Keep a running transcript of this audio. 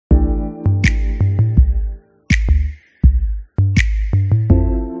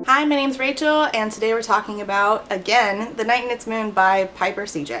Hi, my name's Rachel, and today we're talking about, again, The Night and Its Moon by Piper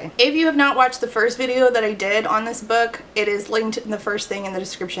CJ. If you have not watched the first video that I did on this book, it is linked in the first thing in the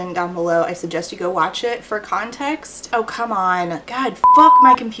description down below. I suggest you go watch it for context. Oh, come on. God, fuck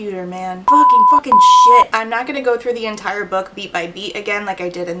my computer, man. Fucking shit. I'm not gonna go through the entire book beat by beat again like I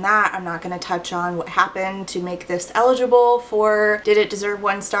did in that. I'm not gonna touch on what happened to make this eligible for did it deserve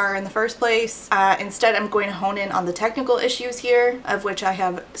 1 star in the first place. Instead, I'm going to hone in on the technical issues here, of which I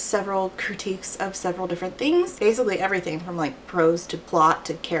have several critiques of several different things, basically everything from like prose to plot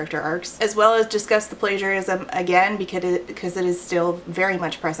to character arcs, as well as discuss the plagiarism again because it is still very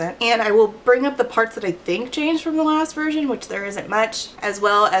much present. And I will bring up the parts that I think changed from the last version, which there isn't much, as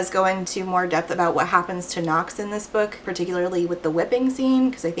well as go into more depth about what happens to Knox in this book, particularly with the whipping scene,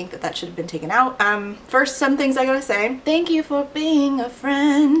 because I think that should have been taken out. First, some things I gotta say. Thank you for being a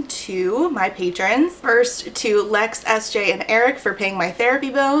friend to my patrons. First, to Lex, SJ, and Eric for paying my therapy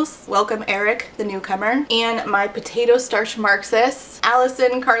bills. Welcome, Eric, the newcomer. And my potato starch Marxists,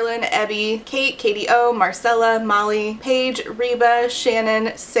 Allison, Carlin, Ebby, Kate, Katie O, Marcella, Molly, Paige, Reba,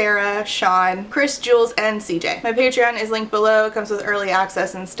 Shannon, Sarah, Sean, Chris, Jules, and CJ. My Patreon is linked below. It comes with early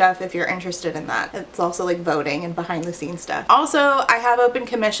access and stuff if you're interested in that. It's also like voting and behind the scenes stuff. Also, I have open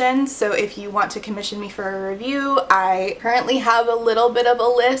commissions, so if you want to commission me for a review, I currently have a little bit of a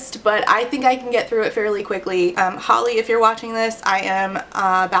list, but I think I can get through it fairly quickly. Holly, if you're watching this, I am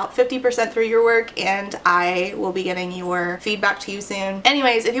about 50% through your work, and I will be getting your feedback to you soon.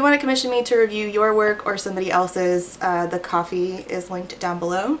 Anyways, if you want to commission me to review your work or somebody else's, the coffee is linked down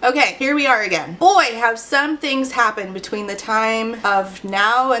below. Okay, here we are again. Boy, have some things happened between the time of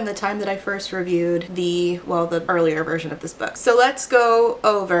now and the time that I first reviewed the earlier version of this book. So let's go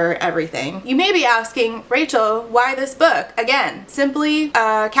over everything. You may be asking, Rachel, why this book? Again, simply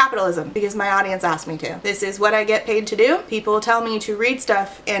capitalism, because my audience asked me to. This is what I get paid to do. People tell me to read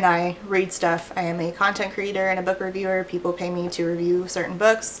stuff, and I read stuff. I am a content creator and a book reviewer. People pay me to review certain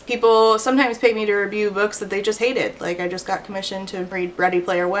books. People sometimes pay me to review books that they just hated. Like, I just got commissioned to read Ready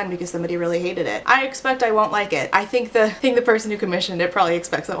Player One because somebody really hated it. I expect I won't like it. I think the person who commissioned it probably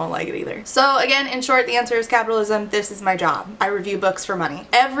expects I won't like it either. So again, in short, the answer is capitalism. This is my job. I review books for money.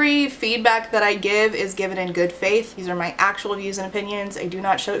 Every feedback that I give is given in good faith. These are my actual views and opinions. I do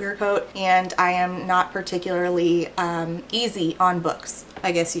not sugarcoat, and I am not particularly easy on books,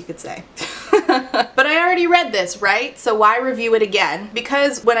 I guess you could say. But I already read this, right? So why review it again?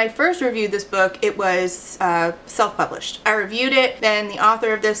 Because when I first reviewed this book, it was self-published. I reviewed it, then the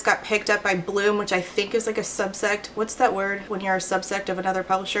author of this got picked up by Bloom, which I think is like a subsect. What's that word when you're a subsect of another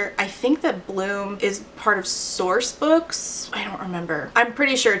publisher? I think that Bloom is part of Source Books. I don't remember. I'm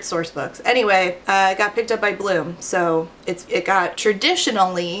pretty sure it's Source Books. Anyway, it got picked up by Bloom, so it got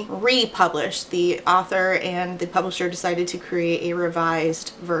traditionally republished. The author and the publisher decided to create a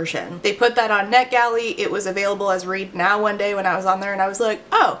revised version. They put that on NetGalley. It was available as Read Now one day when I was on there, and I was like,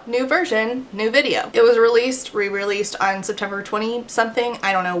 oh, new version, new video. It was re-released on September 20 something.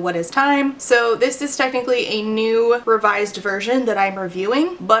 I don't know what is time. So this is technically a new revised version that I'm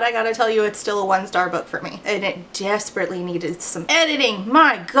reviewing, but I gotta tell you, it's still a 1-star book for me, and it desperately needed some editing.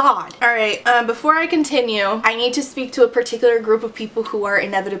 My God. All right, before I continue, I need to speak to a particular group of people who are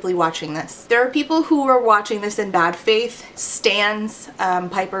inevitably watching this. There are people who are watching this in bad faith, stans,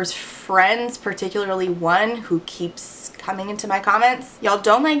 Piper's friends, particularly one who keeps coming into my comments. Y'all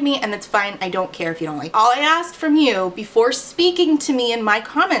don't like me, and that's fine. I don't care if you don't like me. All I asked from you before speaking to me in my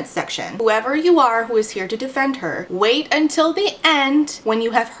comments section, whoever you are who is here to defend her, wait until the end when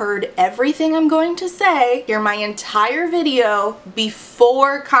you have heard everything I'm going to say. Hear my entire video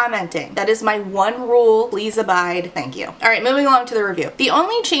before commenting. That is my one rule. Please abide. Thank you. All right, moving along to the review. The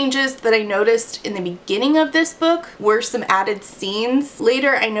only changes that I noticed in the beginning of this book were some added scenes.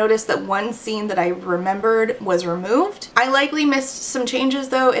 Later, I noticed that one scene that I remembered was removed. I likely missed some changes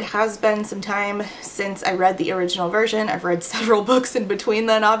though. It has been some time since I read the original version. I've read several books in between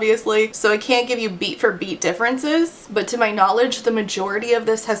then, obviously, so I can't give you beat for beat differences, but to my knowledge, the majority of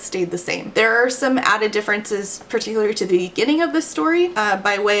this has stayed the same. There are some added differences, particularly to the beginning of this story,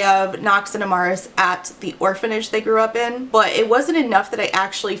 by way of Knox and Amaris at the orphanage they grew up in, but it wasn't enough that I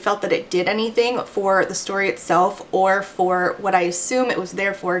actually felt that it did anything for the story itself or for what I assume it was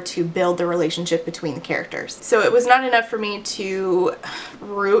there for, to build the relationship between the characters. So it was not enough for me to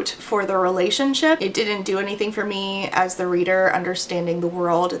root for the relationship. It didn't do anything for me as the reader understanding the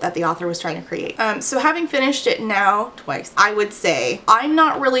world that the author was trying to create. So having finished it now twice, I would say I'm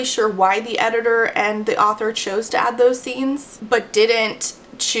not really sure why the editor and the author chose to add those scenes, but didn't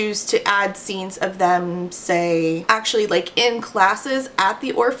choose to add scenes of them, say, actually like in classes at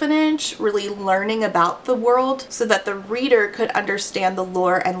the orphanage, really learning about the world so that the reader could understand the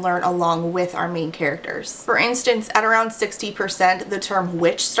lore and learn along with our main characters. For instance, at around 60%, the term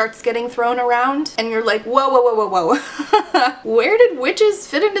witch starts getting thrown around, and you're like, whoa, whoa, whoa, whoa, whoa. Where did witches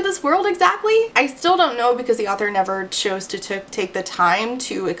fit into this world exactly? I still don't know because the author never chose to take the time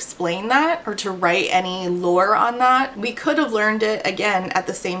to explain that or to write any lore on that. We could have learned it again at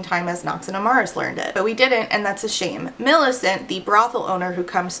the same time as Nox and Amaris learned it, but we didn't, and that's a shame. Millicent, the brothel owner who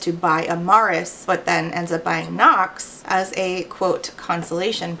comes to buy Amaris but then ends up buying Nox as a quote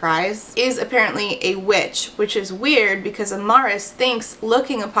consolation prize, is apparently a witch, which is weird because Amaris thinks,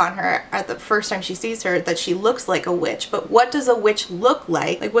 looking upon her at the first time she sees her, that she looks like a witch. But what does a witch look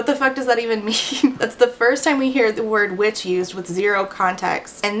like? Like, what the fuck does that even mean? That's the first time we hear the word witch used with zero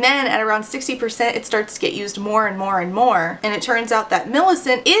context. And then at around 60%, it starts to get used more and more and more. And it turns out that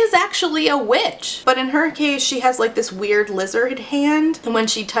Millicent is actually a witch. But in her case, she has like this weird lizard hand. And when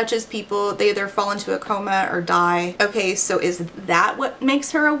she touches people, they either fall into a coma or die. Okay, so is that what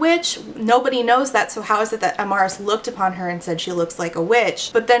makes her a witch? Nobody knows that, so how is it that Amaris looked upon her and said she looks like a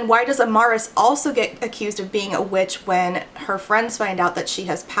witch? But then why does Amaris also get accused of being a witch when her friends find out that she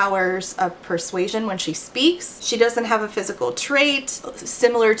has powers of persuasion when she speaks? She doesn't have a physical trait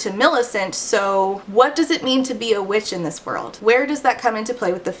similar to Millicent, so what does it mean to be a witch in this world? Where does that come into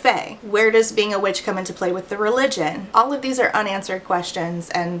play with the Fae? Where does being a witch come into play with the religion? All of these are unanswered questions,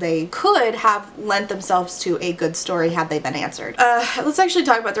 and they could have lent themselves to a good story had they been answered. Let's actually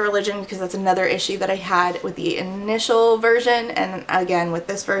talk about the religion, because that's another issue that I had with the initial version, and again with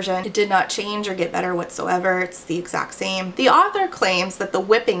this version, it did not change or get better whatsoever. It's the exact same. The author claims that the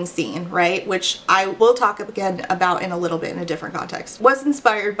whipping scene, right, which I will talk again about in a little bit in a different context, was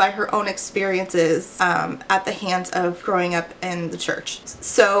inspired by her own experiences at the hands of growing up in the church.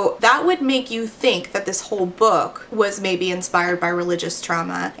 So that would make you think that this whole book was maybe inspired by religious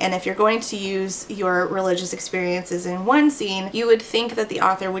trauma, and if you're going to use your religious experiences in one scene, you would think that the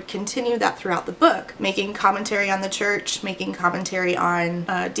author would continue that throughout the book, making commentary on the church, making commentary on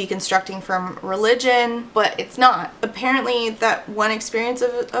deconstructing from religion, but it's not. Apparently that one experience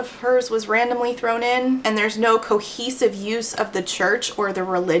of hers was randomly thrown in, and there's no cohesive use of the church or the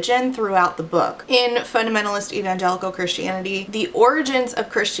religion throughout the book. In fundamentalist evangelical Christianity, the origins of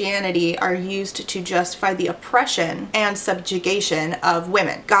Christianity are used to justify the oppression and subjugation of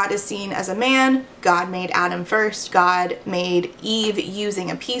women. God is seen as a man, God made Adam first, God made Eve using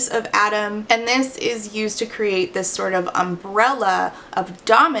a piece of Adam, and this is used to create this sort of umbrella of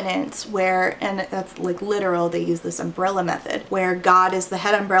dominance where, and that's like literal, they use this umbrella method, where God is the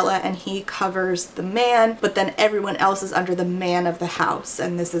head umbrella and he covers the man, but then everyone else is under the man of the house.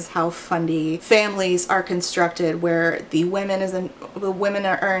 And this is how fundy families are constructed, where the women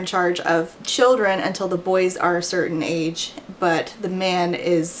are in charge of children until the boys are a certain age, but the man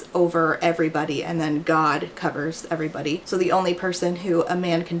is over everybody, and then God covers everybody. So the only person who a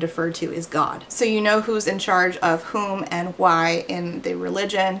man can defer to is God. So you know who's in charge of whom and why in the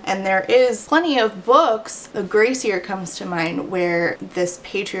religion. And there is plenty of books, the Gracier comes to mind, where this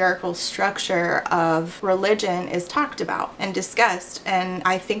patriarchal structure of religion is talked about and discussed. And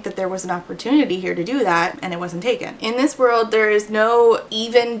I think that there was an opportunity here to do that, and it wasn't taken. In this world, there is no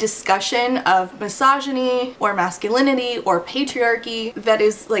even discussion of misogyny or masculinity or patriarchy that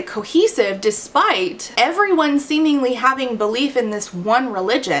is like cohesive, despite everyone seemingly having belief in this one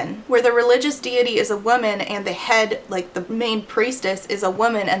religion, where the religious deity is a woman and the head, like the main priestess, is a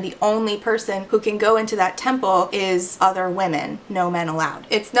woman, and the only person who can go into that temple is other women, no men allowed.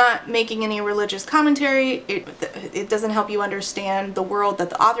 It's not making any religious commentary. It doesn't help you understand the world that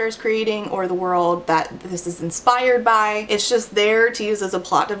the author is creating or the world that this is inspired by. It's just there to use as a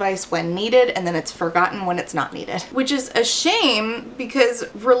plot device when needed, and then it's forgotten when it's not needed, which is a shame, because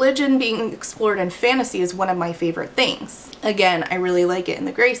religion being explored in fantasy is one of my favorite things. Again, I really like it in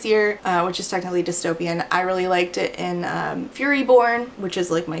the Gracier, which is technically dystopian. I really liked it in Furyborn, which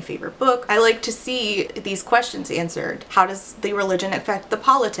is like my favorite book. I like to see these questions answered. How does the religion affect the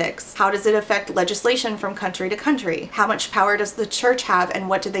politics? How does it affect legislation from country to country? How much power does the church have, and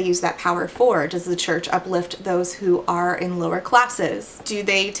what do they use that power for? Does the church uplift those who are in lower classes? Do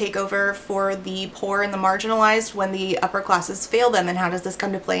they take over for the poor and the marginalized when the upper classes fail them, and how does this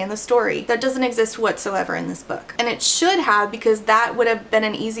come to play in the story? That doesn't exist whatsoever in this book, and it should have, because that would have been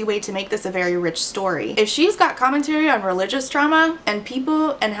an easy way to make this a very rich story. If she's got commentary on religious trauma and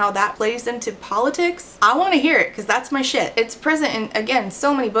people and how that plays into politics, I want to hear it, because that's my shit. It's present in, again,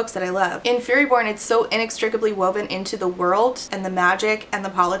 so many books that I love. In Furyborn, it's so inextricably woven into the world and the magic and the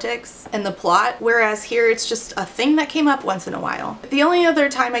politics and the plot, whereas here it's just a thing that came up once in a while. while. The only other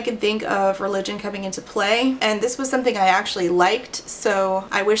time I can think of religion coming into play, and this was something I actually liked, so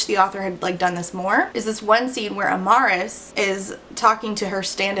I wish the author had like done this more, is this one scene where Amaris is talking to her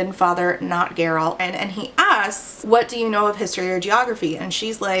stand-in father, not Geralt, and he asks, what do you know of history or geography? And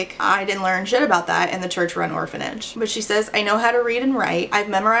she's like, I didn't learn shit about that in the church-run orphanage. But she says, I know how to read and write, I've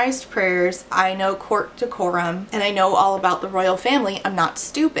memorized prayers, I know court decorum, and I know all about the royal family, I'm not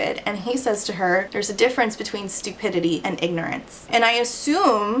stupid. And he says to her, there's a difference between stupidity and ignorance. And I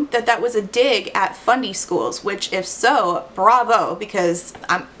assume that that was a dig at Fundy schools, which if so, bravo, because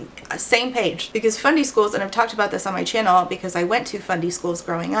I'm same page. Because Fundy schools, and I've talked about this on my channel because I went to Fundy schools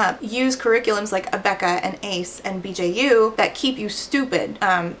growing up, use curriculums like Abeka and ACE and BJU that keep you stupid,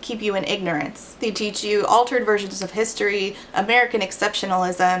 keep you in ignorance. They teach you altered versions of history, American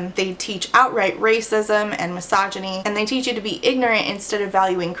exceptionalism, they teach outright racism and misogyny, and they teach you to be ignorant instead of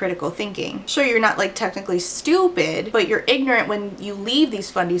valuing critical thinking. Sure, you're not like technically stupid, but you're ignorant when you leave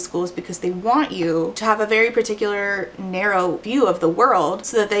these Fundy schools because they want you to have a very particular narrow view of the world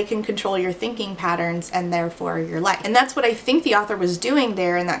so that they can control your thinking patterns and therefore your life. And that's what I think the author was doing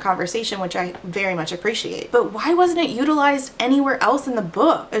there in that conversation, which I very much appreciate. But why wasn't it utilized anywhere else in the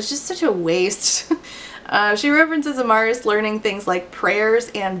book? It's just such a waste. She references Amaris learning things like prayers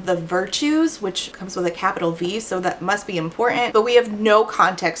and the virtues, which comes with a capital V, so that must be important, but we have no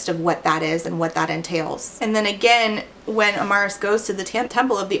context of what that is and what that entails. And then again, when Amaris goes to the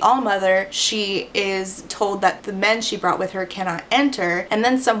temple of the Allmother, she is told that the men she brought with her cannot enter, and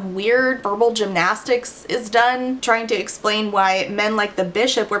then some weird verbal gymnastics is done trying to explain why men like the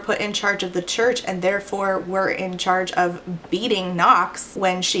bishop were put in charge of the church and therefore were in charge of beating Knox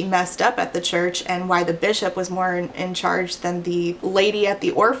when she messed up at the church, and why the bishop was more in charge than the lady at the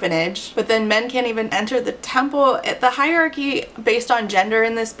orphanage. But then men can't even enter the temple. The hierarchy based on gender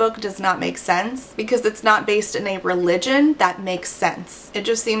in this book does not make sense because it's not based in a religion that makes sense. It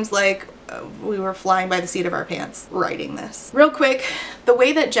just seems like we were flying by the seat of our pants writing this. Real quick, the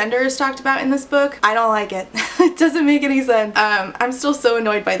way that gender is talked about in this book, I don't like it. It doesn't make any sense. I'm still so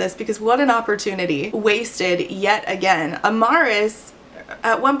annoyed by this because what an opportunity wasted yet again. Amaris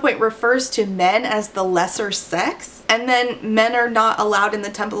at one point refers to men as the lesser sex, and then men are not allowed in the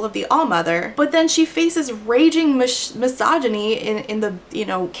Temple of the Allmother. But then she faces raging misogyny in the, you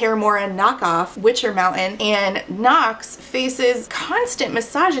know, Kaer Morhen knockoff Witcher Mountain, and Knox faces constant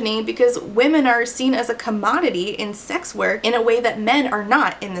misogyny because women are seen as a commodity in sex work in a way that men are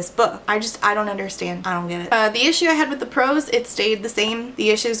not in this book. I don't understand. I don't get it. The issue I had with the prose, it stayed the same. The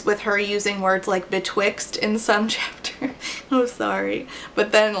issues with her using words like betwixt in some chapter, oh sorry,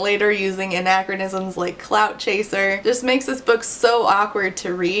 but then later using anachronisms like clout chaser, just makes this book so awkward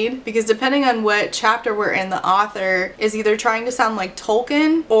to read, because depending on what chapter we're in, the author is either trying to sound like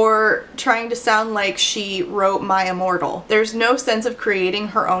Tolkien or trying to sound like she wrote My Immortal. There's no sense of creating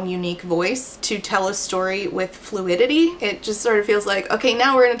her own unique voice to tell a story with fluidity. It just sort of feels like, okay,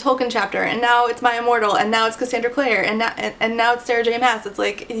 now we're in a Tolkien chapter, and now it's My Immortal, and now it's Cassandra Clare, and now it's Sarah J. Maas. It's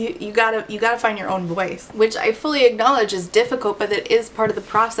like you gotta find your own voice, which I fully acknowledge is difficult, but it is part of the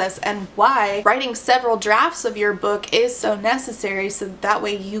process, and why writing several drafts of your book is so necessary, so that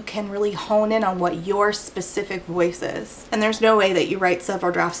way you can really hone in on what your specific voice is. And there's no way that you write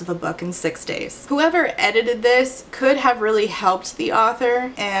several drafts of a book in 6 days. Whoever edited this could have really helped the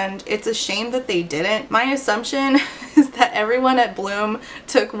author, and it's a shame that they didn't. My assumption is that everyone at Bloom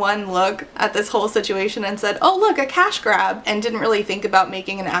took one look at this whole situation and said, oh look, a cash grab, and didn't really think about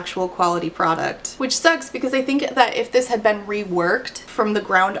making an actual quality product. Which sucks, because I think that if this had been reworked from the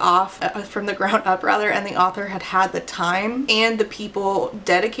ground up, and the author had the time and the people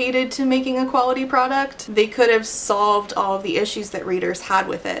dedicated to making a quality product, they could have solved all of the issues that readers had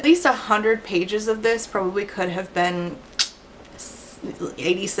with it. At least 100 pages of this probably could have been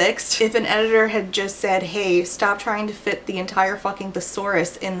 86 if an editor had just said, hey, stop trying to fit the entire fucking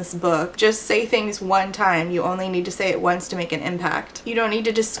thesaurus in this book. Just say things one time. You only need to say it once to make an impact. You don't need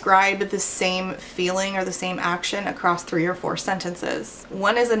to describe the same feeling or the same action across 3 or 4 sentences.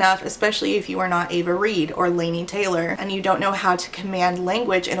 One is enough, especially if you are not Ava Reed or Laini Taylor and you don't know how to command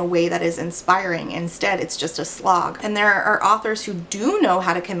language in a way that is inspiring. Instead, it's just a slog. And there are authors who do know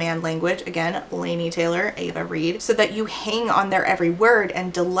how to command language, again, Laini Taylor, Ava Reed, so that you hang on their every every word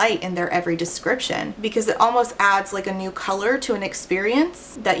and delight in their every description, because it almost adds like a new color to an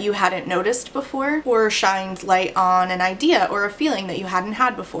experience that you hadn't noticed before, or shines light on an idea or a feeling that you hadn't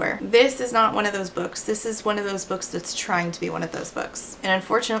had before. This is not one of those books. This is one of those books that's trying to be one of those books. And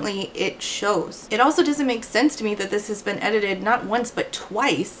unfortunately, it shows. It also doesn't make sense to me that this has been edited not once but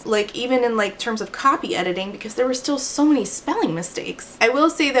twice, like even in like terms of copy editing, because there were still so many spelling mistakes. I will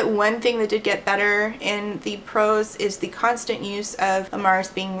say that one thing that did get better in the prose is the constant use of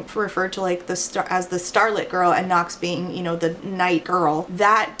Amaris being referred to like as the starlit girl and Nox being, you know, the night girl.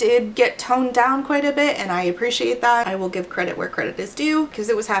 That did get toned down quite a bit, and I appreciate that. I will give credit where credit is due, because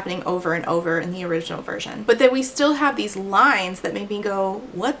it was happening over and over in the original version. But then we still have these lines that made me go,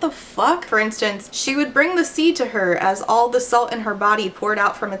 what the fuck? For instance, she would bring the sea to her as all the salt in her body poured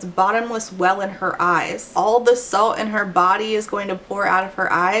out from its bottomless well in her eyes. All the salt in her body is going to pour out of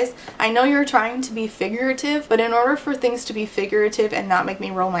her eyes. I know you're trying to be figurative, but in order for things to be figurative and not make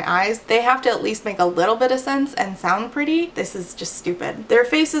me roll my eyes, they have to at least make a little bit of sense and sound pretty. This is just stupid. Their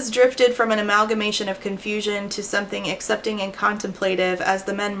faces drifted from an amalgamation of confusion to something accepting and contemplative as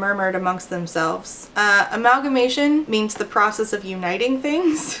the men murmured amongst themselves. Amalgamation means the process of uniting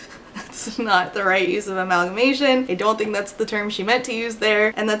things. That's not the right use of amalgamation. I don't think that's the term she meant to use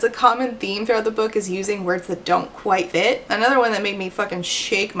there. And that's a common theme throughout the book, is using words that don't quite fit. Another one that made me fucking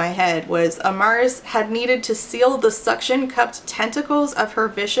shake my head was Amaris had needed to seal the suction-cupped tentacles of her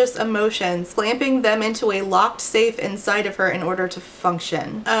vicious emotions, clamping them into a locked safe inside of her in order to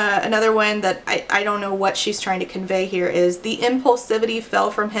function. Another one that I don't know what she's trying to convey here is the impulsivity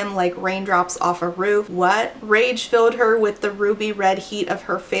fell from him like raindrops off a roof. What? Rage filled her with the ruby red heat of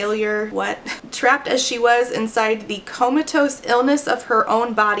her failure. What? Trapped as she was inside the comatose illness of her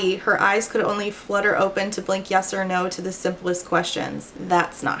own body, her eyes could only flutter open to blink yes or no to the simplest questions.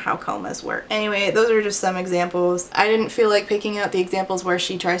 That's not how comas work. Anyway, those are just some examples. I didn't feel like picking out the examples where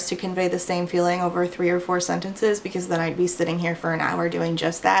she tries to convey the same feeling over 3 or 4 sentences, because then I'd be sitting here for an hour doing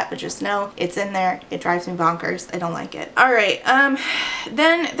just that, but just know it's in there. It drives me bonkers. I don't like it. Alright,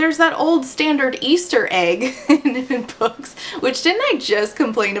 then there's that old standard Easter egg in books, which didn't I just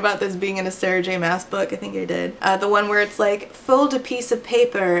complain about this being in a Sarah J. Maas book? I think I did. The one where it's like, fold a piece of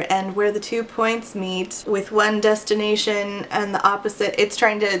paper and where the 2 points meet with one destination and the opposite. It's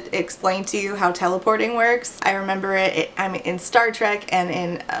trying to explain to you how teleporting works. I remember it, I mean, in Star Trek and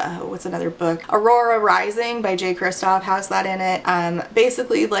in, what's another book? Aurora Rising by J. Kristoff has that in it.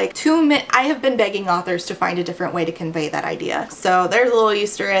 Basically like I have been begging authors to find a different way to convey that idea. So there's a little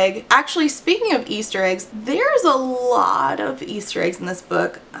Easter egg. Actually, speaking of Easter eggs, there's a lot of Easter eggs in this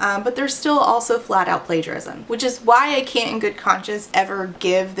book. But there's still also flat out plagiarism, which is why I can't in good conscience ever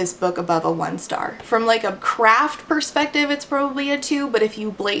give this book above a 1 star. From like a craft perspective, it's probably a 2, but if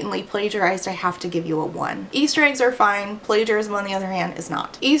you blatantly plagiarized, I have to give you a 1. Easter eggs are fine. Plagiarism, on the other hand, is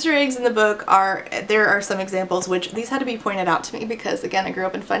not. Easter eggs in the book there are some examples, which these had to be pointed out to me because, again, I grew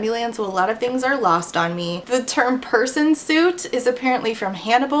up in Fundyland, so a lot of things are lost on me. The term person suit is apparently from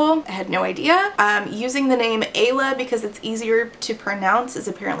Hannibal. I had no idea. Using the name Ayla because it's easier to pronounce is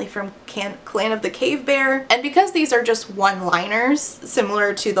apparently from Clan of the Cave Bear. And because these are just one-liners,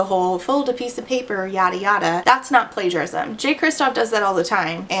 similar to the whole fold a piece of paper, yada yada, that's not plagiarism. J. Kristoff does that all the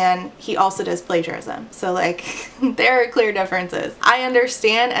time, and he also does plagiarism. So like, there are clear differences. I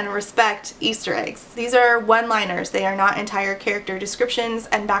understand and respect Easter eggs. These are one-liners. They are not entire character descriptions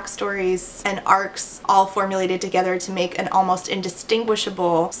and backstories and arcs all formulated together to make an almost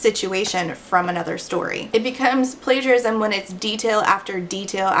indistinguishable situation from another story. It becomes plagiarism when it's detail after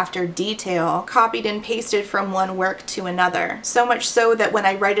detail after detail, copied and pasted from one work to another. So much so that when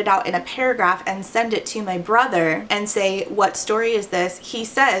I write it out in a paragraph and send it to my brother and say, what story is this? He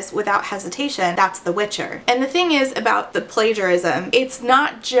says without hesitation, that's The Witcher. And the thing is about the plagiarism, it's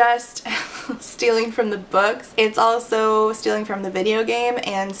not just stealing from the books, it's also stealing from the video game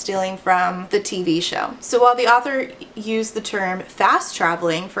and stealing from the TV show. So while the author used the term fast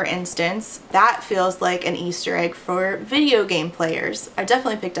traveling, for instance, that feels like an Easter egg for video game players. I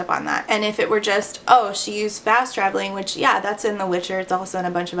definitely picked up on that. And if it were just, oh, she used fast traveling, which yeah, that's in The Witcher, it's also in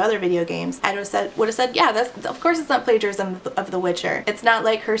a bunch of other video games, I would have said, yeah, that's, of course it's not plagiarism of The Witcher. It's not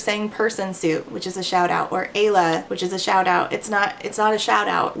like her saying person suit, which is a shout out, or Ayla, which is a shout out. It's not a shout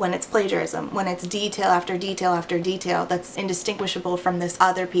out when it's plagiarism, when it's detail after detail after detail that's indistinguishable from this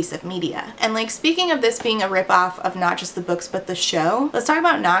other piece of media. And like, speaking of this being a ripoff of not just the books but the show, let's talk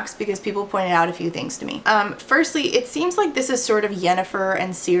about Nox because people pointed out a few things to me. Firstly, it seems like this is sort of Yennefer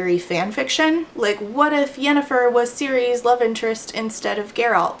and Ciri fanfiction. Like, what if Yennefer was Ciri's love interest instead of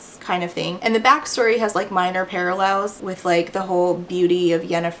Geralt's, kind of thing. And the backstory has like minor parallels with like the whole beauty of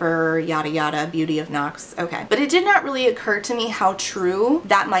Yennefer, yada yada, beauty of Nox. Okay. But it did not really occur to me how true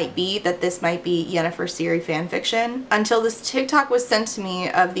that might be, that this might be Yennefer Ciri fanfiction, until this TikTok was sent to me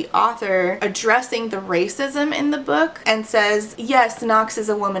of the author addressing the racism in the book and says, yes, Nox is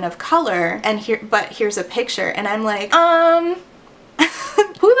a woman of color, and but here's a picture. And I'm like,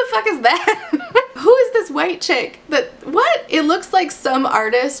 who the fuck is that? Who is this white chick? What? It looks like some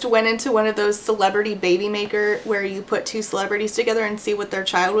artist went into one of those celebrity baby maker where you put two celebrities together and see what their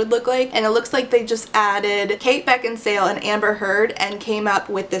child would look like. And it looks like they just added Kate Beckinsale and Amber Heard and came up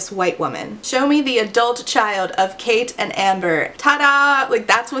with this white woman. Show me the adult child of Kate and Amber. Ta-da! Like,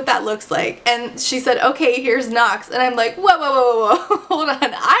 that's what that looks like. And she said, okay, here's Nox. And I'm like, whoa, whoa, whoa, whoa, hold on.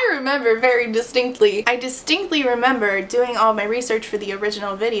 I remember very distinctly. I distinctly remember doing all my research for the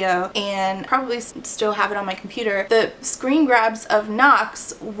original video, and probably still have it on my computer. The screen grabs of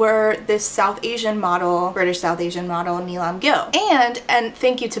Nox were this South Asian model, British South Asian model, Neelam Gill. And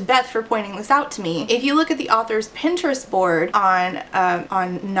thank you to Beth for pointing this out to me. If you look at the author's Pinterest board on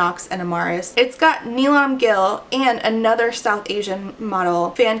Nox and Amaris, it's got Neelam Gill and another South Asian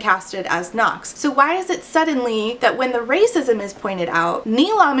model fan casted as Nox. So why is it suddenly that when the racism is pointed out,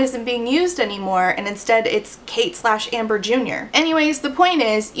 Neelam isn't being used anymore and instead it's Kate/Amber Jr.? Anyways, the point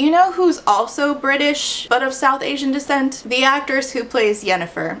is, you know who's also British but of South Asian descent? The actress who plays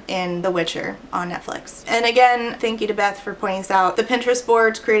Yennefer in The Witcher on Netflix. And again, thank you to Beth for pointing this out. The Pinterest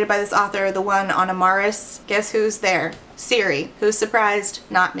boards created by this author, the one on Amaris, guess who's there? Ciri. Who's surprised?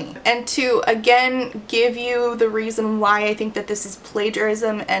 Not me. And to again give you the reason why I think that this is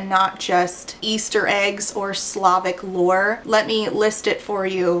plagiarism and not just Easter eggs or Slavic lore, let me list it for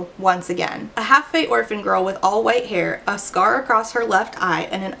you once again. A half-fate orphan girl with all white hair, a scar across her left eye,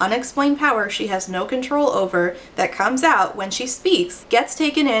 and an unexplained power she has no control over that comes out when she speaks, gets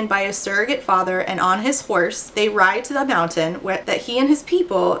taken in by a surrogate father, and on his horse they ride to the mountain that he and his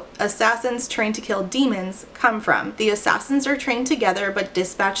people, assassins trained to kill demons, come from. The assassins are trained together but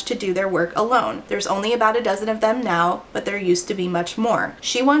dispatched to do their work alone. There's only about a dozen of them now, but there used to be much more.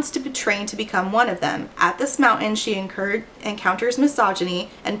 She wants to be trained to become one of them. At this mountain, she encounters misogyny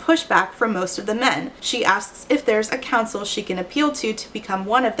and pushback from most of the men. She asks if there's a council she can appeal to become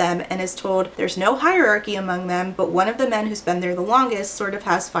one of them, and is told there's no hierarchy among them, but one of the men who's been there the longest sort of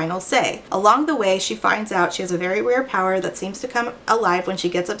has final say. Along the way, she finds out she has a very rare power that seems to come alive when she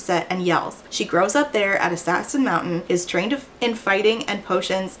gets upset and yells. She grows up there at Assassin Mountain, is trained in fighting and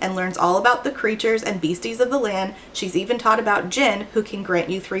potions, and learns all about the creatures and beasties of the land. She's even taught about Jinn, who can grant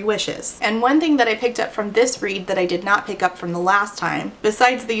you 3 wishes. And one thing that I picked up from this read that I did not pick up from the last time,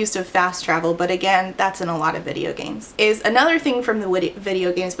 besides the use of fast travel, but again, that's in a lot of video games, is another thing from the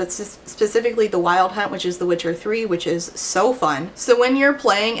video games, but specifically the Wild Hunt, which is The Witcher 3, which is so fun. So when you're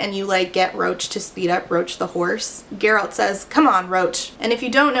playing and you like get Roach to speed up Roach the horse, Geralt says, come on, Roach. And if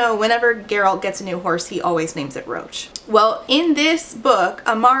you don't know, whenever Geralt gets a new horse, he always names it Roach. Well, in this book,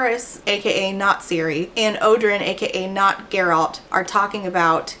 Amaris, aka not Ciri, and Odrin, aka not Geralt, are talking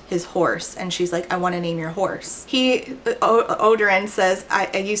about his horse, and she's like, I want to name your horse. Odrin says,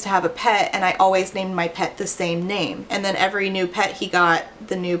 I used to have a pet, and I always named my pet the same name. And then every new pet he got,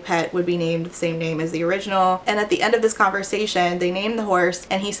 the new pet would be named the same name as the original. And at the end of this conversation, they name the horse,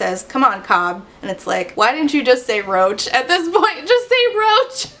 and he says, come on, Cobb. And it's like, why didn't you just say Roach at this point? Just say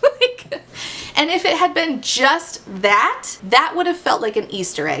Roach. Like, and if it had been just that would have felt like an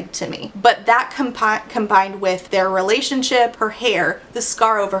Easter egg to me. But that combined with their relationship, her hair, the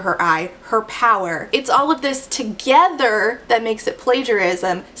scar over her eye, her power, it's all of this together that makes it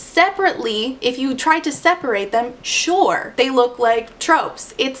plagiarism. Separately, if you try to separate them, sure, they look like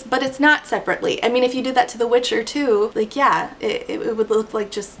tropes. But it's not separately. I mean, if you did that to The Witcher too, like, yeah, it would look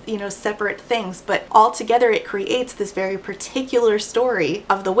like just, you know, separate things. But all together, it creates this very particular story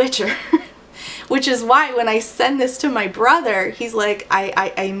of The Witcher. Which is why when I send this to my brother, he's like,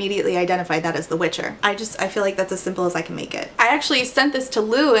 I immediately identified that as The Witcher. I feel like that's as simple as I can make it. I actually sent this to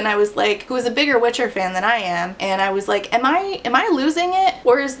Lou, and I was like, who is a bigger Witcher fan than I am, and I was like, am I losing it,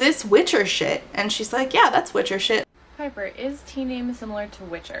 or is this Witcher shit? And she's like, yeah, that's Witcher shit. Piper, is T-Name similar to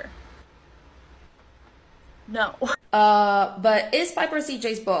Witcher? No. But is Piper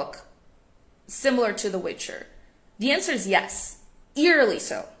CJ's book similar to The Witcher? The answer is yes. Eerily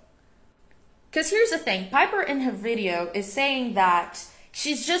so. Because here's the thing, Piper in her video is saying that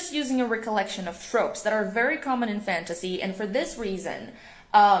she's just using a recollection of tropes that are very common in fantasy, and for this reason,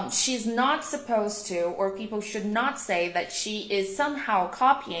 she's not supposed to, or people should not say that she is somehow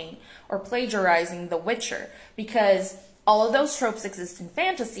copying or plagiarizing The Witcher, because all of those tropes exist in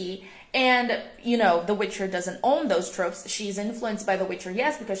fantasy, and, you know, The Witcher doesn't own those tropes. She's influenced by The Witcher,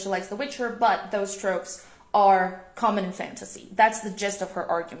 yes, because she likes The Witcher, but those tropes are common in fantasy. That's the gist of her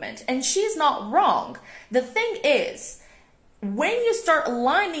argument. And she's not wrong. The thing is, when you start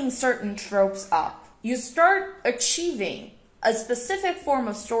lining certain tropes up, you start achieving a specific form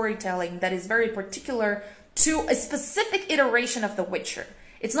of storytelling that is very particular to a specific iteration of The Witcher.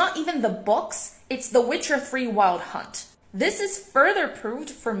 It's not even the books, it's The Witcher 3 Wild Hunt. This is further proved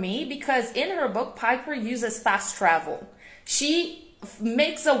for me because in her book, Piper uses fast travel. She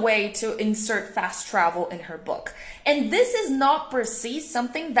makes a way to insert fast travel in her book. And this is not per se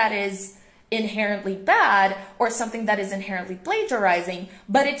something that is inherently bad or something that is inherently plagiarizing,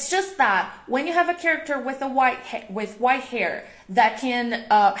 but it's just that when you have a character with white hair that can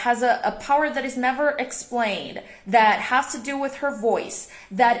has a power that is never explained, that has to do with her voice,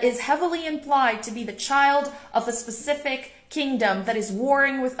 that is heavily implied to be the child of a specific kingdom that is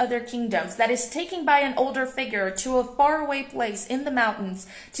warring with other kingdoms, that is taken by an older figure to a faraway place in the mountains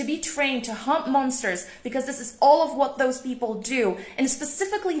to be trained to hunt monsters, because this is all of what those people do. And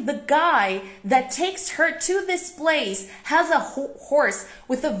specifically the guy that takes her to this place has a horse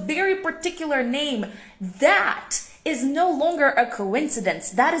with a very particular name. That is no longer a coincidence.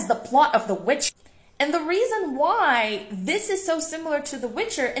 That is the plot of The Witcher. And the reason why this is so similar to The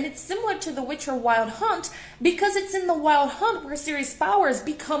Witcher, and it's similar to The Witcher Wild Hunt, because it's in the Wild Hunt where Ciri's powers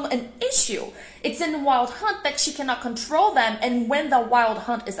become an issue. It's in Wild Hunt that she cannot control them, and when the Wild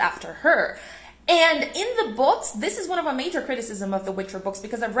Hunt is after her. And in the books, this is one of my major criticisms of the Witcher books,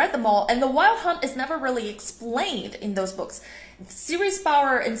 because I've read them all, and the Wild Hunt is never really explained in those books. Ciri's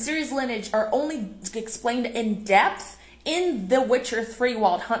power and Ciri's lineage are only explained in depth in The Witcher 3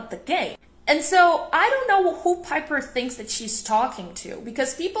 Wild Hunt, the game. And so I don't know who Piper thinks that she's talking to,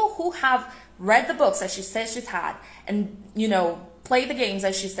 because people who have read the books as she says she's had and, you know, played the games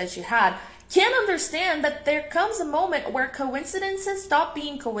as she says she had, can't understand that there comes a moment where coincidences stop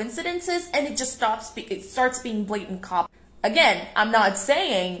being coincidences and it just it starts being blatant copy. Again, I'm not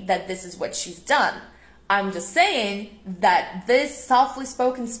saying that this is what she's done. I'm just saying that this softly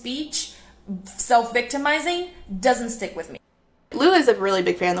spoken speech, self-victimizing, doesn't stick with me. Lou is a really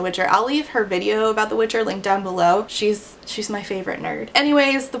big fan of The Witcher. I'll leave her video about The Witcher linked down below. She's my favorite nerd.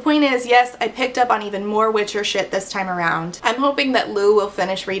 Anyways, the point is, yes, I picked up on even more Witcher shit this time around. I'm hoping that Lou will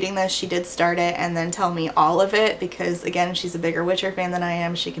finish reading this. She did start it and then tell me all of it because, again, she's a bigger Witcher fan than I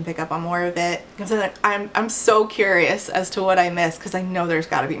am. She can pick up on more of it. So I'm so curious as to what I missed because I know there's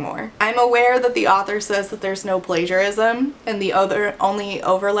gotta be more. I'm aware that the author says that there's no plagiarism and the only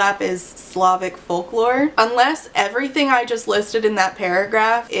overlap is Slavic folklore. Unless everything I just listed in that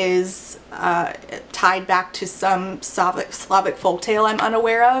paragraph is tied back to some Slavic folktale I'm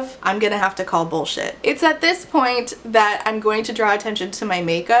unaware of, I'm gonna have to call bullshit. It's at this point that I'm going to draw attention to my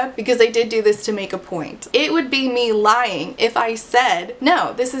makeup because I did do this to make a point. It would be me lying if I said,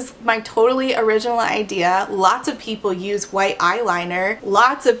 no, this is my totally original idea. Lots of people use white eyeliner.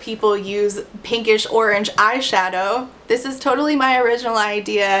 Lots of people use pinkish orange eyeshadow. This is totally my original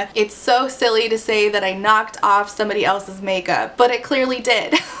idea. It's so silly to say that I knocked off somebody else's makeup, but it clearly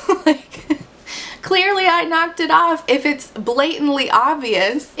did. Clearly I knocked it off. If it's blatantly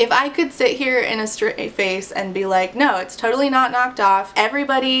obvious, if I could sit here in a straight face and be like, no, it's totally not knocked off.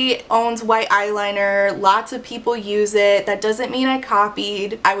 Everybody owns white eyeliner. Lots of people use it. That doesn't mean I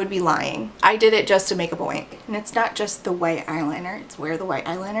copied. I would be lying. I did it just to make a point. And it's not just the white eyeliner. It's where the white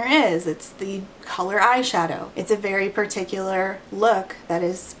eyeliner is. It's the color eyeshadow. It's a very particular look that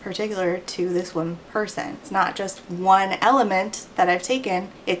is particular to this one person. It's not just one element that I've taken.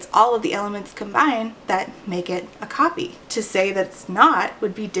 It's all of the elements combined that make it a copy. To say that it's not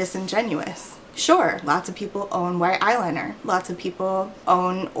would be disingenuous. Sure, lots of people own white eyeliner. Lots of people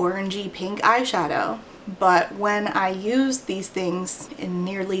own orangey pink eyeshadow. But when I use these things in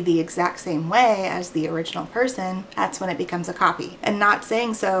nearly the exact same way as the original person, that's when it becomes a copy. And not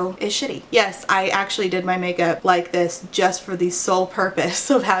saying so is shitty. Yes, I actually did my makeup like this just for the sole purpose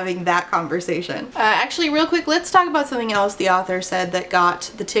of having that conversation. Actually, real quick, let's talk about something else the author said that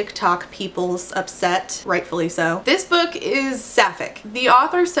got the TikTok peoples upset, rightfully so. This book is sapphic. The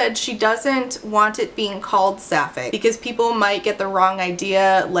author said she doesn't want it being called sapphic because people might get the wrong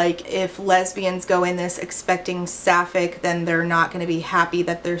idea, like if lesbians go in this protagonist expecting sapphic, then they're not going to be happy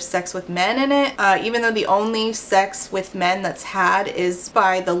that there's sex with men in it. Even though the only sex with men that's had is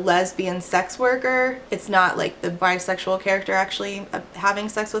by the lesbian sex worker, it's not like the bisexual character actually having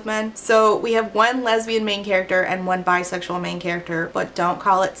sex with men. So we have one lesbian main character and one bisexual main character, but don't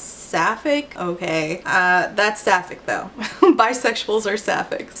call it sapphic. Okay, that's sapphic though. Bisexuals are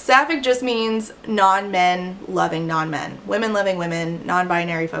sapphic. Sapphic just means non-men loving non-men. Women loving women,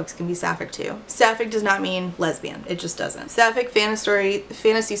 non-binary folks can be sapphic too. Sapphic does not mean lesbian. It just doesn't. Sapphic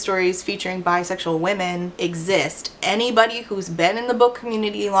fantasy stories featuring bisexual women exist. Anybody who's been in the book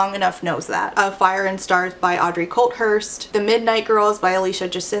community long enough knows that. Fire and Stars by Audrey Coulthurst, The Midnight Girls by Alicia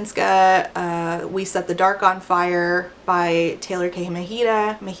Jasinska, We Set the Dark on Fire by Taylor K.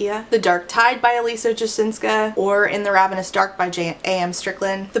 Mejia, The Dark Tide by Alicia Jasinska, or In the Ravenous Dark by A.M.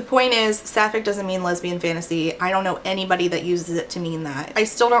 Strickland. The point is, sapphic doesn't mean lesbian fantasy. I don't know anybody that uses it to mean that. I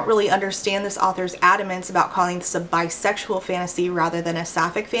still don't really understand this author's adamance about calling this a bisexual fantasy rather than a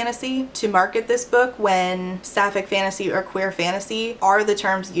sapphic fantasy to market this book, when sapphic fantasy or queer fantasy are the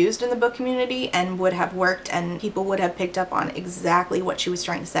terms used in the book community and would have worked, and people would have picked up on exactly what she was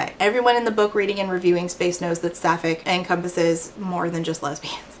trying to say. Everyone in the book reading and reviewing space knows that sapphic encompasses more than just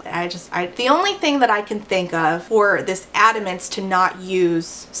lesbians. The only thing that I can think of for this adamance to not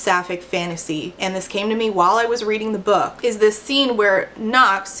use sapphic fantasy, and this came to me while I was reading the book, is this scene where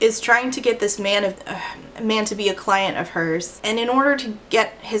Knox is trying to get this man to be a client of hers, and in order to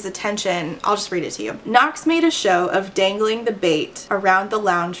get his attention, I'll just read it to you. Knox made a show of dangling the bait around the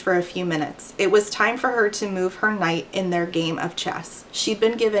lounge for a few minutes. It was time for her to move her knight in their game of chess. She'd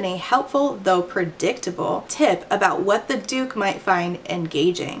been given a helpful, though predictable, tip about what the Duke might find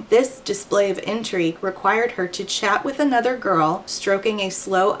engaging. This display of intrigue required her to chat with another girl, stroking a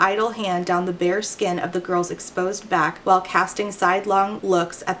slow, idle hand down the bare skin of the girl's exposed back while casting sidelong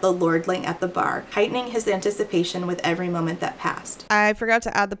looks at the lordling at the bar, heightening his anticipation with every moment that passed. I forgot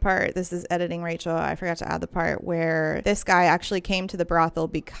to add the part, this is editing Rachel, I forgot to add the part where this guy actually came to the brothel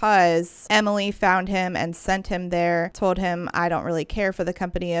because Emily found him and sent him there, told him, I don't really care for the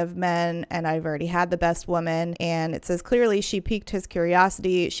company of men and I've already had the best woman, and it says clearly she piqued his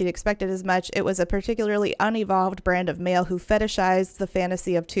curiosity. She'd expected as much. It was a particularly unevolved brand of male who fetishized the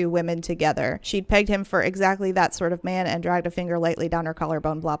fantasy of two women together. She'd pegged him for exactly that sort of man and dragged a finger lightly down her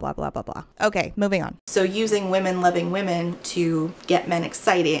collarbone, blah, blah, blah, blah, blah. Okay, moving on. So using women loving women to get men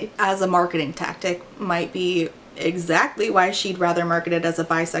excited as a marketing tactic might be exactly why she'd rather market it as a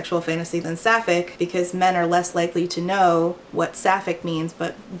bisexual fantasy than sapphic, because men are less likely to know what sapphic means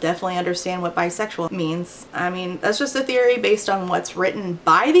but definitely understand what bisexual means. I mean, that's just a theory based on what's written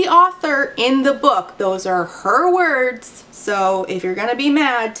by the author in the book. Those are her words. So if you're gonna be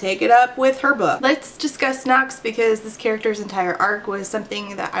mad, take it up with her book. Let's discuss Knox, because this character's entire arc was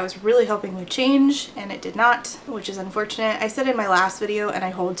something that I was really hoping would change, and it did not, which is unfortunate. I said in my last video, and I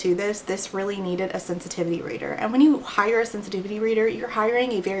hold to this really needed a sensitivity reader. And when you hire a sensitivity reader, you're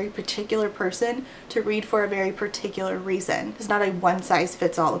hiring a very particular person to read for a very particular reason. It's not a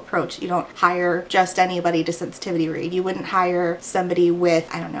one-size-fits-all approach. You don't hire just anybody to sensitivity read. You wouldn't hire somebody with,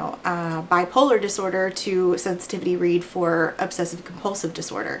 I don't know, bipolar disorder to sensitivity read for obsessive compulsive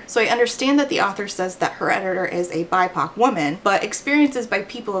disorder. So I understand that the author says that her editor is a BIPOC woman, but experiences by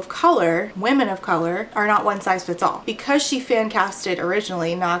people of color, women of color, are not one size fits all. Because she fan casted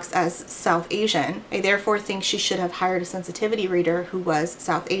originally Knox as South Asian, I therefore think she should have hired a sensitivity reader who was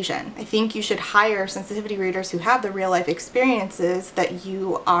South Asian. I think you should hire sensitivity readers who have the real life experiences that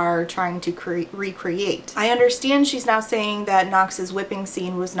you are trying to recreate. I understand she's now saying that Knox's whipping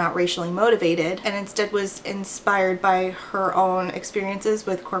scene was not racially motivated and instead was inspired by her own experiences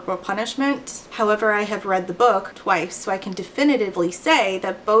with corporal punishment. However, I have read the book twice, so I can definitively say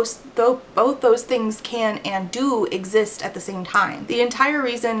that both those things can and do exist at the same time. The entire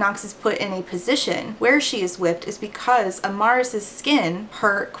reason Knox is put in a position where she is whipped is because Amaris's skin,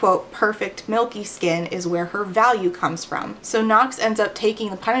 her quote perfect milky skin, is where her value comes from. So Knox ends up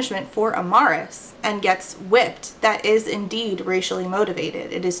taking the punishment for Amaris and gets whipped. That is indeed racially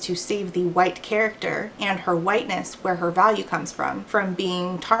motivated. It is to save the white character and her whiteness, where her value comes from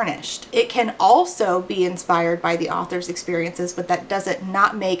being tarnished. It can also be inspired by the author's experiences, but that doesn't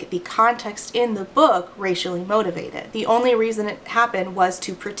not make the context in the book racially motivated. The only reason it happened was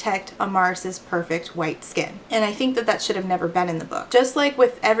to protect Amaris's perfect white skin. in. And I think that that should have never been in the book. Just like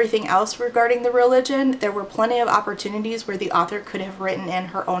with everything else regarding the religion, there were plenty of opportunities where the author could have written in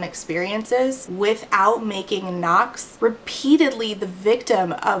her own experiences without making Knox repeatedly the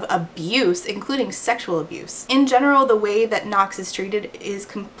victim of abuse, including sexual abuse. In general, the way that Knox is treated is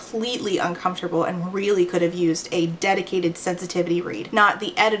completely uncomfortable and really could have used a dedicated sensitivity read, not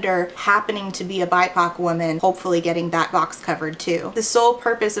the editor happening to be a BIPOC woman, hopefully getting that box covered too. The sole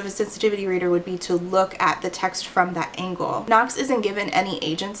purpose of a sensitivity reader would be to look at the text from that angle. Knox isn't given any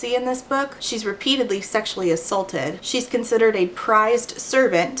agency in this book. She's repeatedly sexually assaulted. She's considered a prized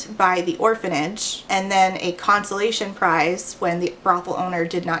servant by the orphanage, and then a consolation prize when the brothel owner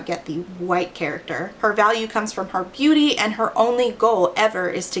did not get the white character. Her value comes from her beauty, and her only goal ever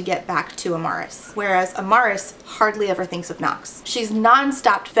is to get back to Amaris, whereas Amaris hardly ever thinks of Knox. She's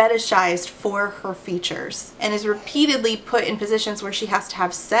non-stop fetishized for her features and is repeatedly put in positions where she has to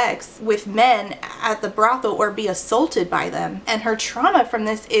have sex with men at the brothel or be assaulted by them, and her trauma from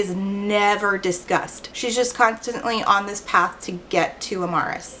this is never discussed. She's just constantly on this path to get to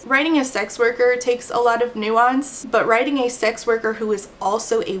Amaris. Writing a sex worker takes a lot of nuance, but writing a sex worker who is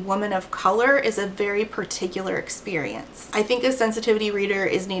also a woman of color is a very particular experience. I think a sensitivity reader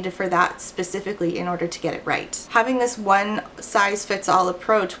is needed for that specifically in order to get it right. Having this one size fits all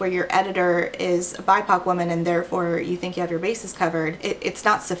approach where your editor is a BIPOC woman and therefore you think you have your bases covered, it's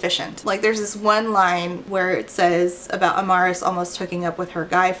not sufficient. Like, there's this one line where it says about Amaris almost hooking up with her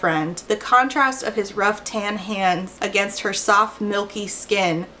guy friend. The contrast of his rough tan hands against her soft milky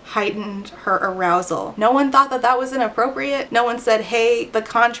skin heightened her arousal. No one thought that that was inappropriate. No one said, hey, the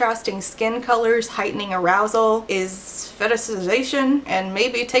contrasting skin colors heightening arousal is fetishization, and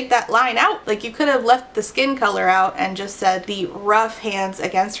maybe take that line out. Like, you could have left the skin color out and just said the rough hands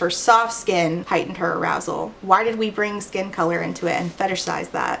against her soft skin heightened her arousal. Why did we bring skin color into it and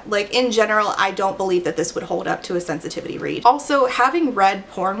fetishize that? Like, in general, I don't believe that this would hold up to a sensitivity read. Also, having read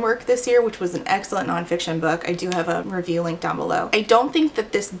Porn Work this year, which was an excellent nonfiction book, I do have a review link down below, I don't think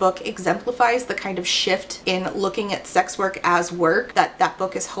that this book exemplifies the kind of shift in looking at sex work as work that that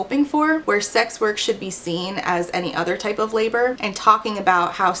book is hoping for, where sex work should be seen as any other type of labor, and talking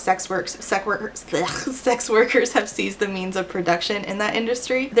about how sex workers have seized the means of production in that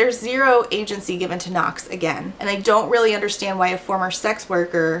industry. There's zero agency given to Knox again, and I don't really understand why a former sex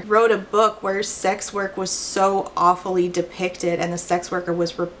worker wrote a book where sex work was so awfully depicted and the sex worker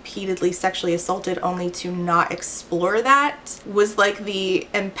was repeatedly sexually assaulted only to not explore that. Was like the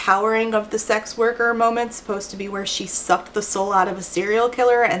empowering of the sex worker moment supposed to be where she sucked the soul out of a serial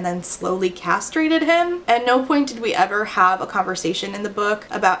killer and then slowly castrated him? At no point did we ever have a conversation in the book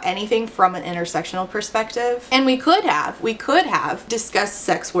about anything from an intersectional perspective, and we could have discussed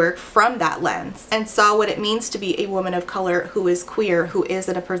sex work from that lens and saw what it means to be a woman of color who is queer, who is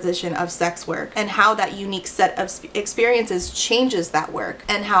in a position of sex work, and how that unique set of experiences changes that work,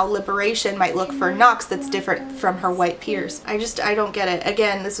 and how liberation might look for Knox that's different from her white peers. I don't get it.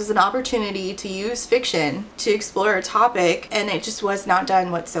 Again, this was an opportunity to use fiction to explore a topic, and it just was not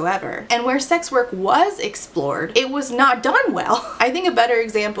done whatsoever. And where sex work was explored, it was not done well. I think a better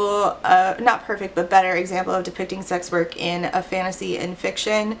example, not perfect, but better example of depicting sex work in a fantasy and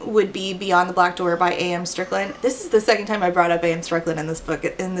fiction would be Beyond the Black Door by A.M. Strickland. This is the second time I brought up A.M. Strickland in this book,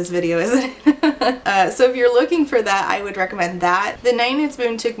 in this video, isn't it? So if you're looking for that, I would recommend that. The Night and Its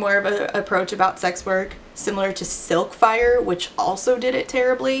Moon took more of an approach about sex work, similar to Silkfire, which also did it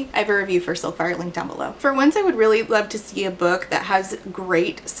terribly. I have a review for Silkfire linked down below. For once, I would really love to see a book that has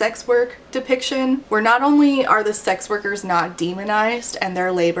great sex work depiction, where not only are the sex workers not demonized and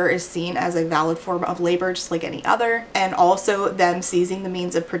their labor is seen as a valid form of labor just like any other, and also them seizing the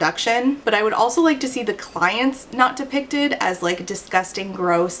means of production, but I would also like to see the clients not depicted as like disgusting,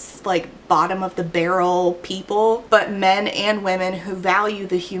 gross, like bottom of the barrel people, but men and women who value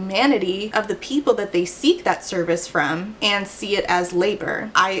the humanity of the people that they seek that service from and see it as labor.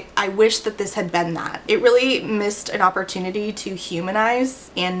 I wish that this had been that. It really missed an opportunity to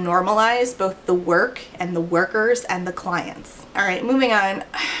humanize and normalize both the work and the workers and the clients. All right, moving on.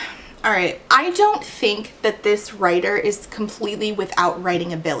 Alright, I don't think that this writer is completely without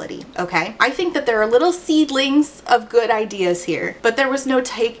writing ability, okay? I think that there are little seedlings of good ideas here, but there was no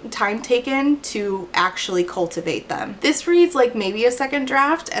time taken to actually cultivate them. This reads like maybe a second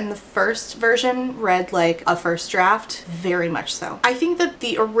draft, and the first version read like a first draft, very much so. I think that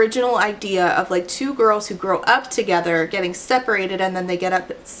the original idea of like two girls who grow up together getting separated and then they get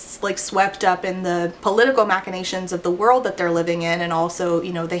up like swept up in the political machinations of the world that they're living in, and also,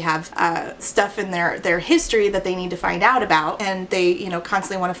 you know, they have stuff in their history that they need to find out about, and they, you know,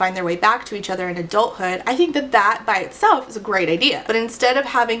 constantly want to find their way back to each other in adulthood, I think that that by itself is a great idea. But instead of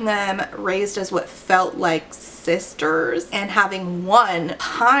having them raised as what felt like sisters and having one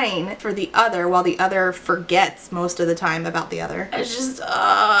pine for the other while the other forgets most of the time about the other, it's just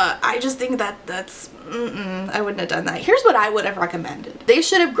I just think that that's I wouldn't have done that. Here's what I would have recommended. They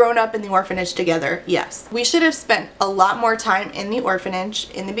should have grown up in the orphanage together, yes. We should have spent a lot more time in the orphanage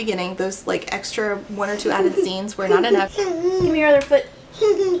in the beginning. Those like extra 1 or 2 added scenes were not enough. Give me your other foot.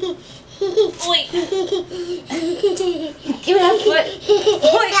 Wait. Give me that foot.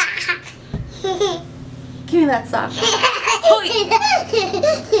 Wait. Give me that sock.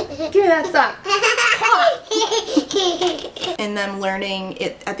 Give me that sock. And them learning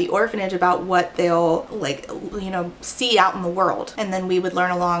it at the orphanage about what they'll, like, you know, see out in the world. And then we would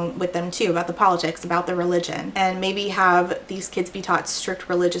learn along with them too about the politics, about the religion, and maybe have these kids be taught strict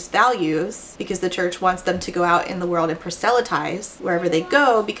religious values because the church wants them to go out in the world and proselytize wherever they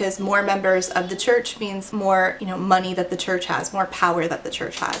go, because more members of the church means more, you know, money that the church has, more power that the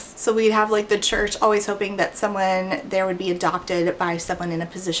church has. So we'd have like the church always hoping that someone there would be adopted by someone in a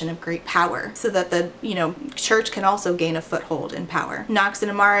position of great power, so that the, you know, church can also gain a foothold in power. Nox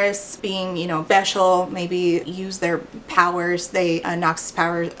and Amaris being, you know, special, maybe use their powers. They Nox's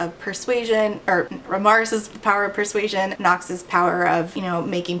power of persuasion, or Amaris's power of persuasion, Nox's power of, you know,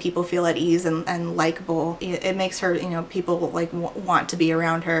 making people feel at ease and likable. It makes her, you know, people like want to be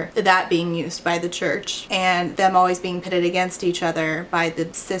around her. That being used by the church, and them always being pitted against each other by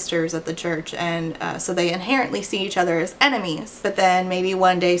the sisters of the church, and so they inherently see each other as enemies. But then maybe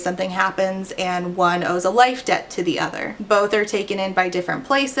one day something happens and one owes a life debt to the other. Both are taken in by different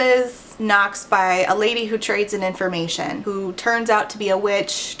places. Nox by a lady who trades in information, who turns out to be a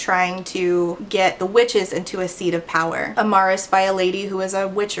witch trying to get the witches into a seat of power. Amaris by a lady who is a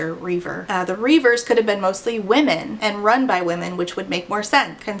witcher, Reaver. The Reavers could have been mostly women and run by women, which would make more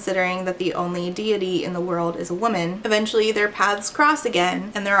sense considering that the only deity in the world is a woman. Eventually their paths cross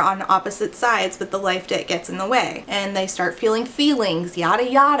again and they're on opposite sides, but the life debt gets in the way and they start feeling feelings, yada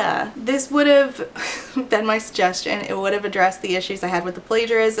yada. This would have been my suggestion. It would have addressed the issues I had with the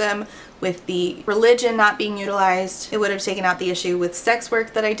plagiarism, with the religion not being utilized. It would have taken out the issue with sex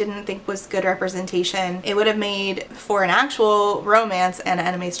work that I didn't think was good representation. It would have made for an actual romance and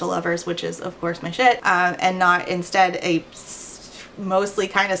enemies to lovers, which is of course my shit, and not instead a mostly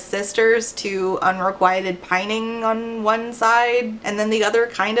kind of sisters to unrequited pining on one side, and then the other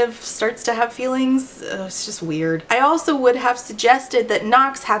kind of starts to have feelings. It's just weird. I also would have suggested that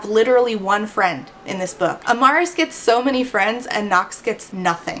Nox have literally one friend in this book. Amaris gets so many friends and Nox gets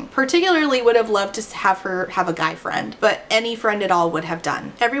nothing. Particularly would have loved to have her have a guy friend, but any friend at all would have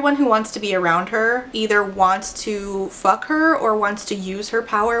done. Everyone who wants to be around her either wants to fuck her or wants to use her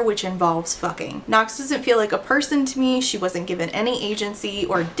power, which involves fucking. Nox doesn't feel like a person to me. She wasn't given any agency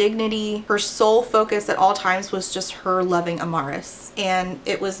or dignity. Her sole focus at all times was just her loving Amaris, and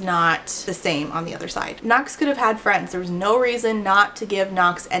it was not the same on the other side. Nox could have had friends. There was no reason not to give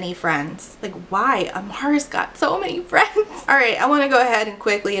Nox any friends. Like, why? Amaris got so many friends. Alright, I want to go ahead and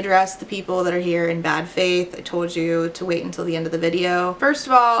quickly address the people that are here in bad faith. I told you to wait until the end of the video. First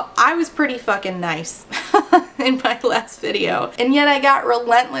of all, I was pretty fucking nice in my last video, and yet I got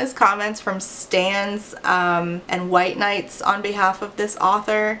relentless comments from stans and white knights on behalf of this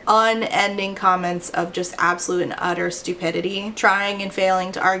author. Unending comments of just absolute and utter stupidity, trying and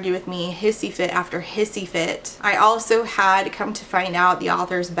failing to argue with me, hissy fit after hissy fit. I also had come to find out the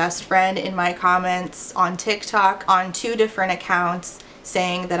author's best friend in my comments on TikTok on 2 different accounts,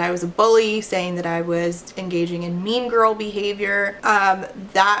 saying that I was a bully, saying that I was engaging in mean girl behavior.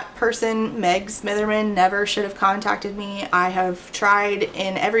 That person, Meg Smitherman, never should have contacted me. I have tried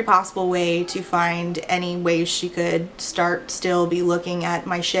in every possible way to find any way she could still be looking at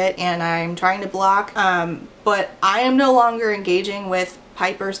my shit, and I'm trying to block. But I am no longer engaging with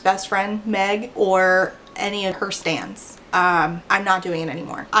Piper's best friend, Meg, or any of her stans. I'm not doing it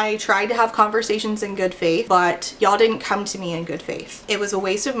anymore. I tried to have conversations in good faith, but y'all didn't come to me in good faith. It was a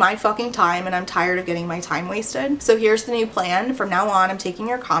waste of my fucking time, and I'm tired of getting my time wasted. So here's the new plan. From now on, I'm taking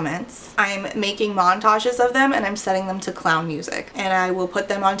your comments, I'm making montages of them, and I'm setting them to clown music, and I will put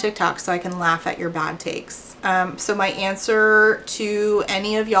them on TikTok so I can laugh at your bad takes. So my answer to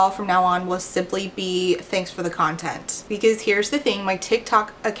any of y'all from now on will simply be thanks for the content. Because here's the thing, my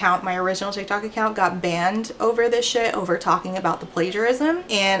TikTok account, my original TikTok account, got banned over this shit over talking about the plagiarism.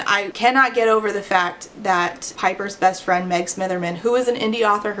 And I cannot get over the fact that Piper's best friend, Meg Smitherman, who is an indie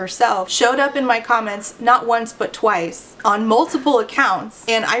author herself, showed up in my comments not once but twice on multiple accounts,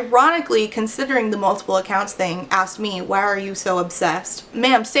 and ironically, considering the multiple accounts thing, asked me, why are you so obsessed?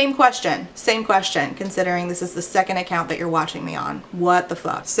 Ma'am, same question, considering this is the second account that you're watching me on. What the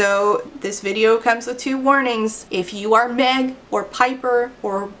fuck? So this video comes with 2 warnings. If you are Meg or Piper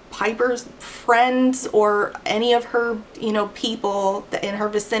or Piper's friends or any of her, you know, people in her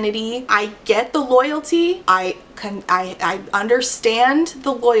vicinity, I get the loyalty. I understand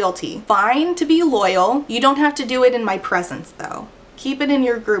the loyalty. Fine to be loyal. You don't have to do it in my presence though. Keep it in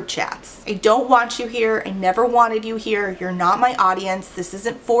your group chats. I don't want you here. I never wanted you here. You're not my audience. This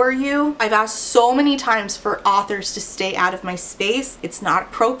isn't for you. I've asked so many times for authors to stay out of my space. It's not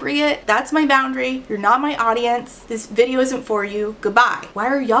appropriate. That's my boundary. You're not my audience. This video isn't for you. Goodbye. Why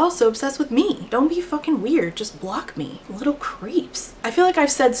are y'all so obsessed with me? Don't be fucking weird. Just block me. Little creeps. I feel like I've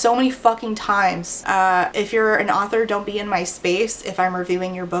said so many fucking times, if you're an author, don't be in my space if I'm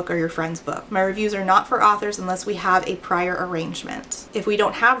reviewing your book or your friend's book. My reviews are not for authors unless we have a prior arrangement. If we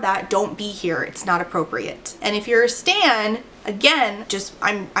don't have that, don't be here. It's not appropriate. And if you're a stan, again, just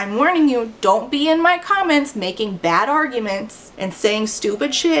I'm warning you, don't be in my comments making bad arguments and saying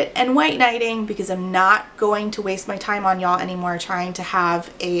stupid shit and white knighting, because I'm not going to waste my time on y'all anymore trying to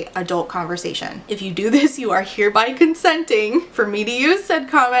have a adult conversation. If you do this, you are hereby consenting for me to use said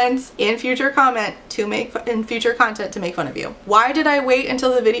comments in future content to make fun of you. Why did I wait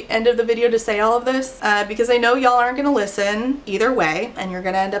until the end of the video to say all of this? Because I know y'all aren't gonna listen either way, and you're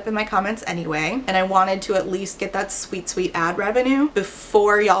gonna end up in my comments anyway, and I wanted to at least get that sweet ad revenue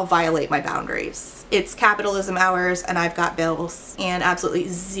before y'all violate my boundaries. It's capitalism hours and I've got bills and absolutely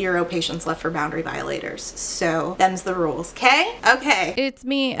zero patience left for boundary violators. So them's the rules, okay? Okay. It's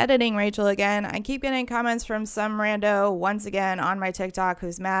me, editing Rachel again. I keep getting comments from some rando once again on my TikTok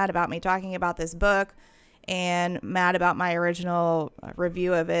who's mad about me talking about this book and mad about my original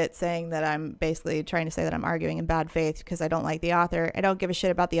review of it, saying that I'm basically trying to say that I'm arguing in bad faith because I don't like the author. I don't give a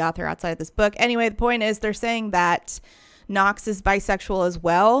shit about the author outside of this book. Anyway, the point is they're saying that Knox is bisexual as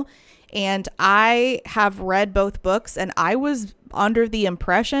well, and I have read both books and I was under the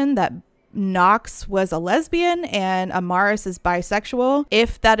impression that Knox was a lesbian and Amaris is bisexual.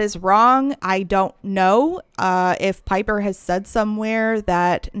 If that is wrong, I don't know. If Piper has said somewhere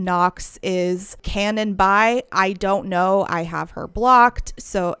that Knox is canon bi, I don't know. I have her blocked,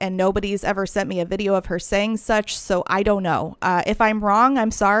 and nobody's ever sent me a video of her saying such, so I don't know. If I'm wrong, I'm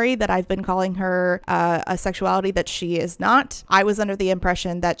sorry that I've been calling her a sexuality that she is not. I was under the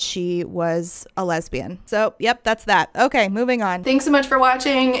impression that she was a lesbian. So, yep, that's that. Okay, moving on. Thanks so much for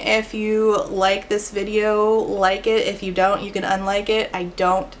watching. If you like this video, like it. If you don't, you can unlike it. I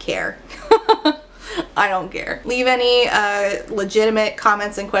don't care. I don't care. Leave any legitimate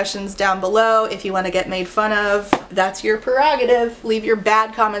comments and questions down below if you want to get made fun of. That's your prerogative. Leave your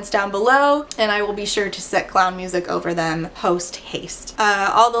bad comments down below and I will be sure to set clown music over them post haste.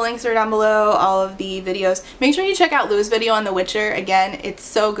 All the links are down below, all of the videos. Make sure you check out Lou's video on The Witcher. Again, it's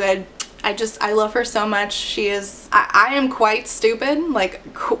so good. I love her so much. She is, I am quite stupid,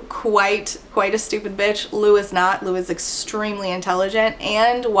 like quite a stupid bitch. Lou is not. Lou is extremely intelligent,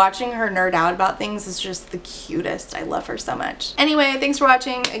 and watching her nerd out about things is just the cutest. I love her so much. Anyway, thanks for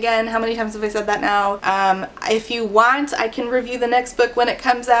watching. Again, how many times have I said that now? If you want, I can review the next book when it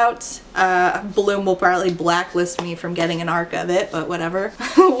comes out. Bloom will probably blacklist me from getting an arc of it, but whatever.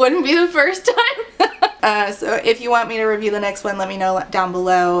 Wouldn't be the first time. So if you want me to review the next one, let me know down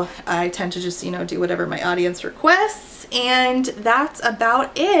below. I tend to just, you know, do whatever my audience requests, and that's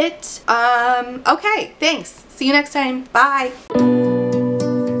about it. Okay, thanks. See you next time. Bye.